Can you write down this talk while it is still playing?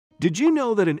Did you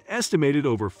know that an estimated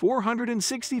over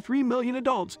 463 million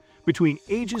adults between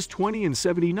ages 20 and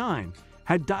 79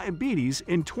 had diabetes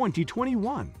in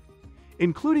 2021,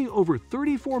 including over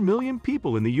 34 million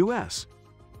people in the US?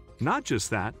 Not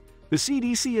just that, the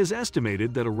CDC has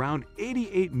estimated that around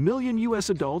 88 million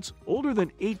US adults older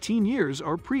than 18 years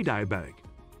are pre-diabetic,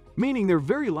 meaning they're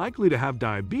very likely to have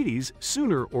diabetes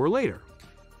sooner or later.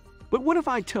 But what if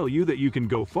I tell you that you can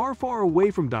go far, far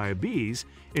away from diabetes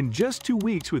in just 2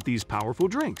 weeks with these powerful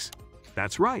drinks?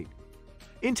 That's right.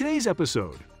 In today's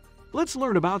episode, let's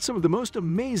learn about some of the most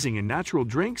amazing and natural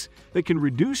drinks that can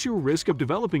reduce your risk of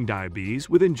developing diabetes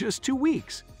within just 2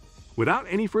 weeks. Without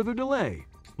any further delay,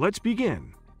 let's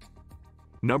begin.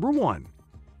 Number 1.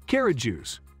 Carrot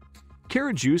juice.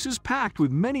 Carrot juice is packed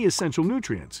with many essential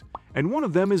nutrients, and one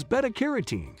of them is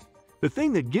beta-carotene, the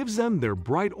thing that gives them their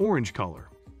bright orange color.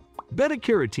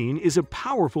 Beta-carotene is a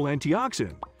powerful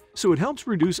antioxidant, so it helps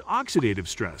reduce oxidative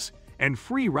stress and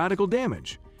free radical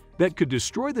damage that could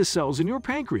destroy the cells in your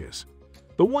pancreas,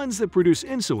 the ones that produce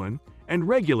insulin and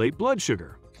regulate blood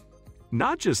sugar.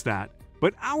 Not just that,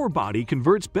 but our body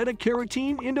converts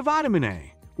beta-carotene into vitamin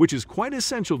A, which is quite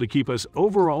essential to keep us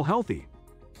overall healthy.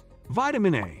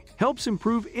 Vitamin A helps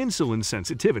improve insulin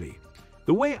sensitivity,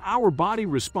 the way our body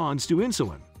responds to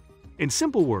insulin. In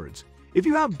simple words, if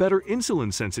you have better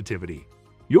insulin sensitivity,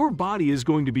 your body is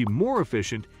going to be more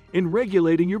efficient in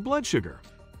regulating your blood sugar.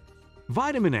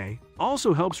 Vitamin A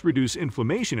also helps reduce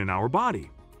inflammation in our body,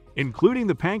 including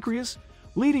the pancreas,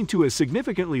 leading to a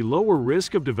significantly lower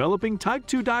risk of developing type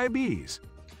 2 diabetes.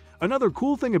 Another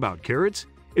cool thing about carrots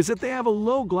is that they have a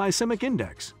low glycemic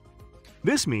index.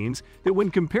 This means that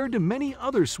when compared to many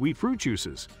other sweet fruit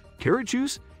juices, carrot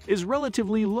juice is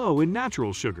relatively low in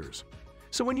natural sugars.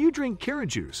 So when you drink carrot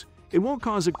juice, it won't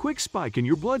cause a quick spike in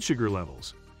your blood sugar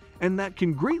levels, and that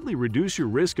can greatly reduce your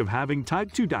risk of having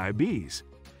type 2 diabetes,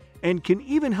 and can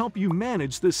even help you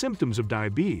manage the symptoms of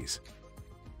diabetes.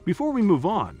 Before we move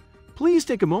on, please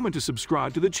take a moment to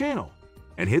subscribe to the channel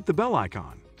and hit the bell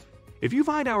icon. If you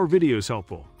find our videos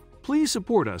helpful, please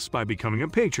support us by becoming a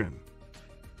patron.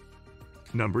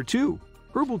 Number 2.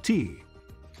 Herbal tea.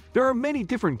 There are many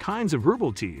different kinds of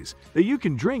herbal teas that you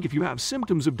can drink if you have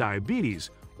symptoms of diabetes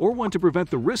or want to prevent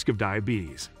the risk of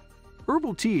diabetes.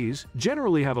 Herbal teas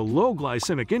generally have a low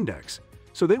glycemic index,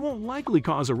 so they won't likely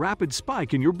cause a rapid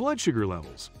spike in your blood sugar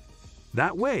levels.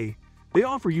 That way, they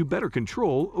offer you better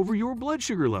control over your blood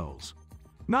sugar levels.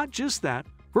 Not just that,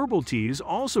 herbal teas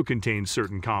also contain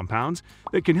certain compounds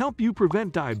that can help you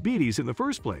prevent diabetes in the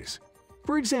first place.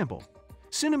 For example,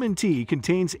 cinnamon tea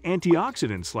contains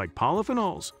antioxidants like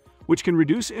polyphenols, which can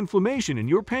reduce inflammation in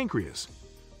your pancreas,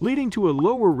 leading to a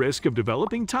lower risk of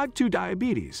developing type 2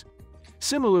 diabetes.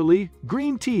 Similarly,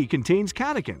 green tea contains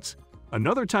catechins,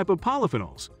 another type of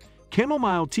polyphenols.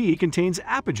 Chamomile tea contains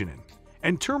apigenin,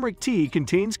 and turmeric tea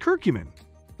contains curcumin.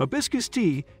 Hibiscus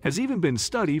tea has even been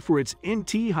studied for its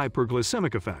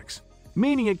anti-hyperglycemic effects,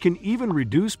 meaning it can even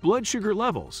reduce blood sugar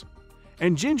levels.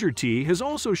 And ginger tea has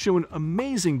also shown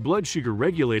amazing blood sugar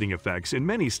regulating effects in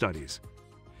many studies.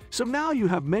 So now you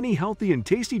have many healthy and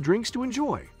tasty drinks to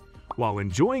enjoy, while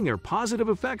enjoying their positive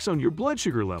effects on your blood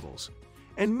sugar levels,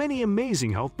 and many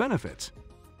amazing health benefits.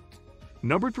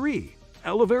 Number 3.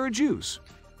 Aloe vera juice.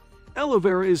 Aloe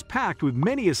vera is packed with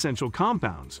many essential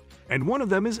compounds, and one of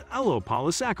them is aloe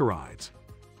polysaccharides.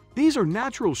 These are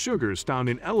natural sugars found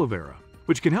in aloe vera,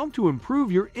 which can help to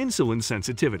improve your insulin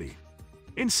sensitivity.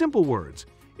 In simple words,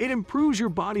 it improves your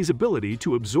body's ability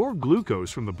to absorb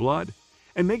glucose from the blood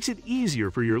and makes it easier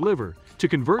for your liver to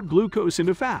convert glucose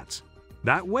into fats.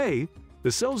 That way,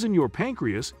 the cells in your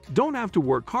pancreas don't have to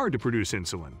work hard to produce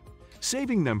insulin,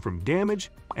 saving them from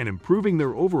damage and improving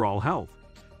their overall health.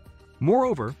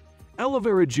 Moreover, aloe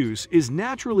vera juice is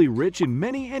naturally rich in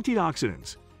many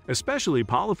antioxidants, especially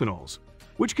polyphenols,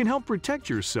 which can help protect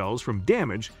your cells from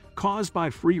damage caused by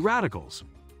free radicals.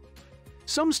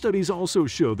 Some studies also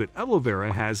show that aloe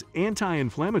vera has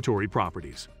anti-inflammatory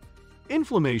properties.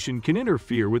 Inflammation can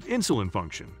interfere with insulin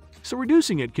function, so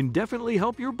reducing it can definitely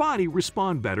help your body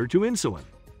respond better to insulin.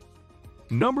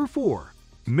 Number 4.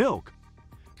 Milk.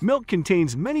 Milk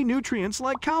contains many nutrients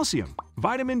like calcium,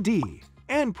 vitamin D,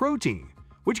 and protein,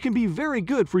 which can be very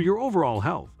good for your overall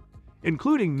health,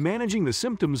 including managing the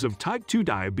symptoms of type 2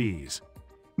 diabetes.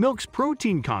 Milk's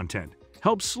protein content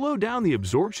helps slow down the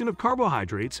absorption of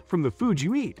carbohydrates from the food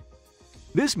you eat.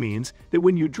 This means that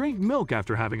when you drink milk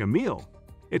after having a meal,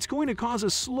 it's going to cause a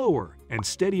slower and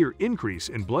steadier increase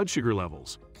in blood sugar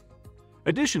levels.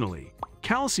 Additionally,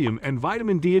 calcium and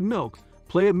vitamin D in milk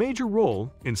play a major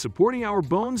role in supporting our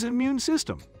bones and immune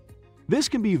system. This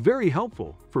can be very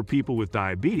helpful for people with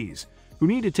diabetes who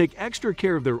need to take extra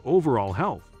care of their overall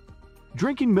health.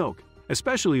 Drinking milk,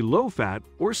 especially low-fat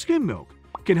or skim milk,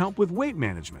 can help with weight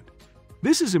management.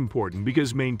 This is important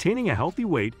because maintaining a healthy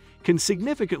weight can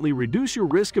significantly reduce your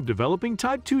risk of developing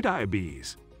type 2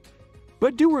 diabetes.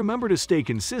 But do remember to stay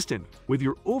consistent with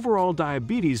your overall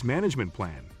diabetes management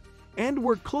plan and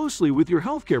work closely with your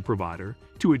healthcare provider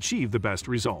to achieve the best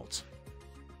results.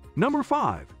 Number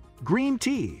 5. Green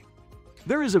tea.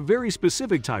 There is a very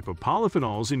specific type of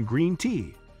polyphenols in green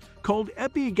tea called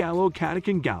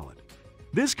epigallocatechin gallate.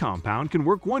 This compound can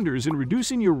work wonders in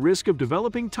reducing your risk of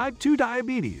developing type 2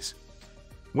 diabetes.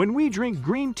 When we drink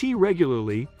green tea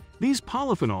regularly, these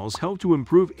polyphenols help to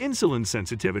improve insulin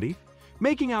sensitivity,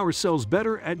 making our cells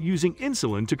better at using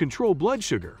insulin to control blood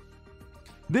sugar.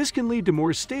 This can lead to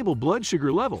more stable blood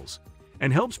sugar levels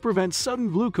and helps prevent sudden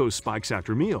glucose spikes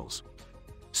after meals.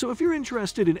 So if you're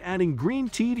interested in adding green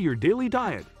tea to your daily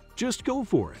diet, just go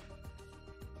for it.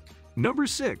 Number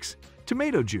 6.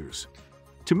 Tomato juice.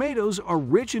 Tomatoes are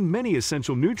rich in many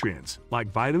essential nutrients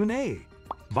like vitamin A,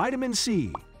 vitamin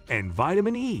C, and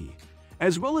vitamin E,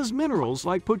 as well as minerals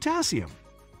like potassium.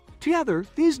 Together,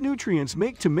 these nutrients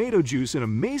make tomato juice an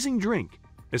amazing drink,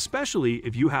 especially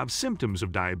if you have symptoms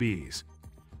of diabetes.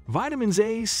 Vitamins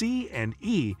A, C, and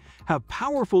E have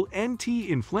powerful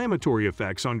anti-inflammatory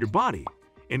effects on your body,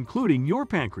 including your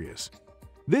pancreas.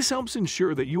 This helps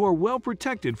ensure that you are well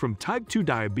protected from type 2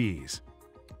 diabetes.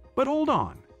 But hold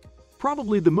on.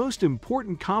 Probably the most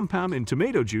important compound in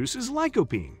tomato juice is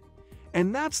lycopene,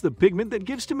 and that's the pigment that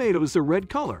gives tomatoes their red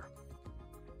color.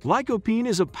 Lycopene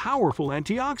is a powerful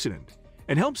antioxidant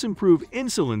and helps improve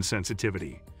insulin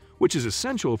sensitivity, which is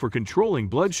essential for controlling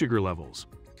blood sugar levels.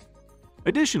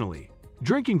 Additionally,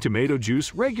 drinking tomato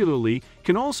juice regularly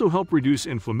can also help reduce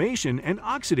inflammation and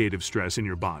oxidative stress in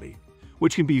your body,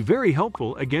 which can be very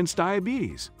helpful against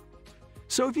diabetes.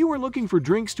 So if you are looking for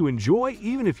drinks to enjoy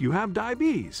even if you have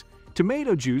diabetes,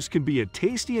 tomato juice can be a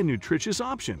tasty and nutritious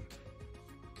option.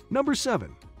 Number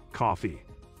 7. Coffee.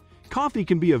 Coffee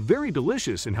can be a very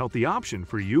delicious and healthy option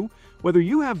for you whether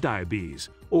you have diabetes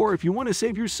or if you want to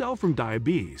save yourself from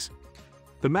diabetes.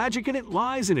 The magic in it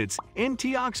lies in its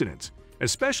antioxidants,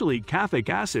 especially caffeic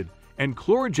acid and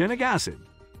chlorogenic acid.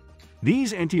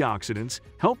 These antioxidants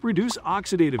help reduce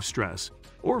oxidative stress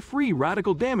or free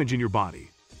radical damage in your body,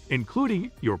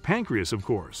 including your pancreas, of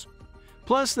course.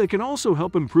 Plus, they can also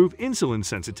help improve insulin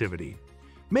sensitivity,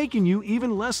 making you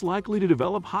even less likely to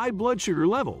develop high blood sugar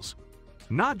levels.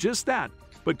 Not just that,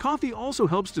 but coffee also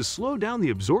helps to slow down the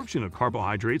absorption of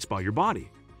carbohydrates by your body,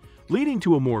 leading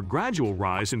to a more gradual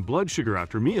rise in blood sugar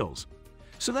after meals.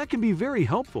 So that can be very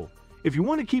helpful if you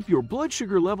want to keep your blood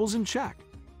sugar levels in check.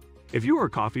 If you are a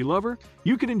coffee lover,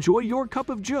 you can enjoy your cup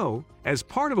of joe as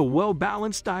part of a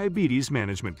well-balanced diabetes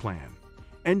management plan.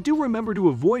 And do remember to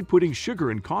avoid putting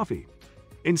sugar in coffee.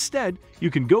 Instead,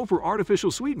 you can go for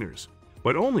artificial sweeteners,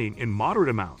 but only in moderate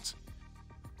amounts.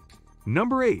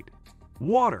 Number 8.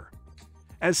 Water.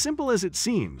 As simple as it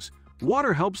seems,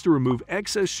 water helps to remove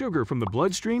excess sugar from the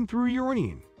bloodstream through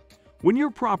urine. When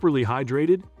you're properly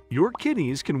hydrated, your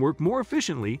kidneys can work more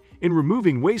efficiently in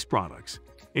removing waste products,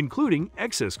 including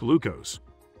excess glucose.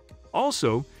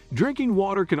 Also, drinking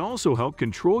water can also help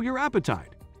control your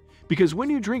appetite, because when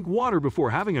you drink water before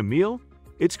having a meal,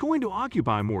 it's going to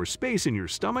occupy more space in your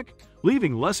stomach,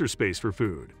 leaving lesser space for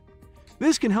food.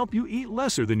 This can help you eat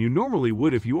lesser than you normally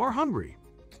would if you are hungry.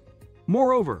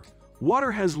 Moreover,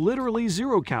 water has literally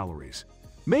 0 calories,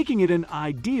 making it an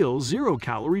ideal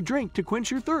 0-calorie drink to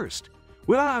quench your thirst,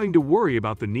 without having to worry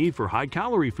about the need for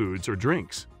high-calorie foods or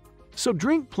drinks. So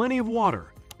drink plenty of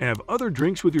water and have other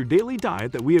drinks with your daily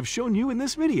diet that we have shown you in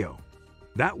this video.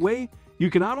 That way, you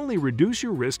can not only reduce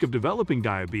your risk of developing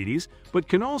diabetes, but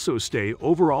can also stay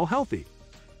overall healthy.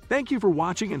 Thank you for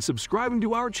watching and subscribing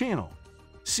to our channel.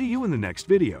 See you in the next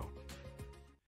video.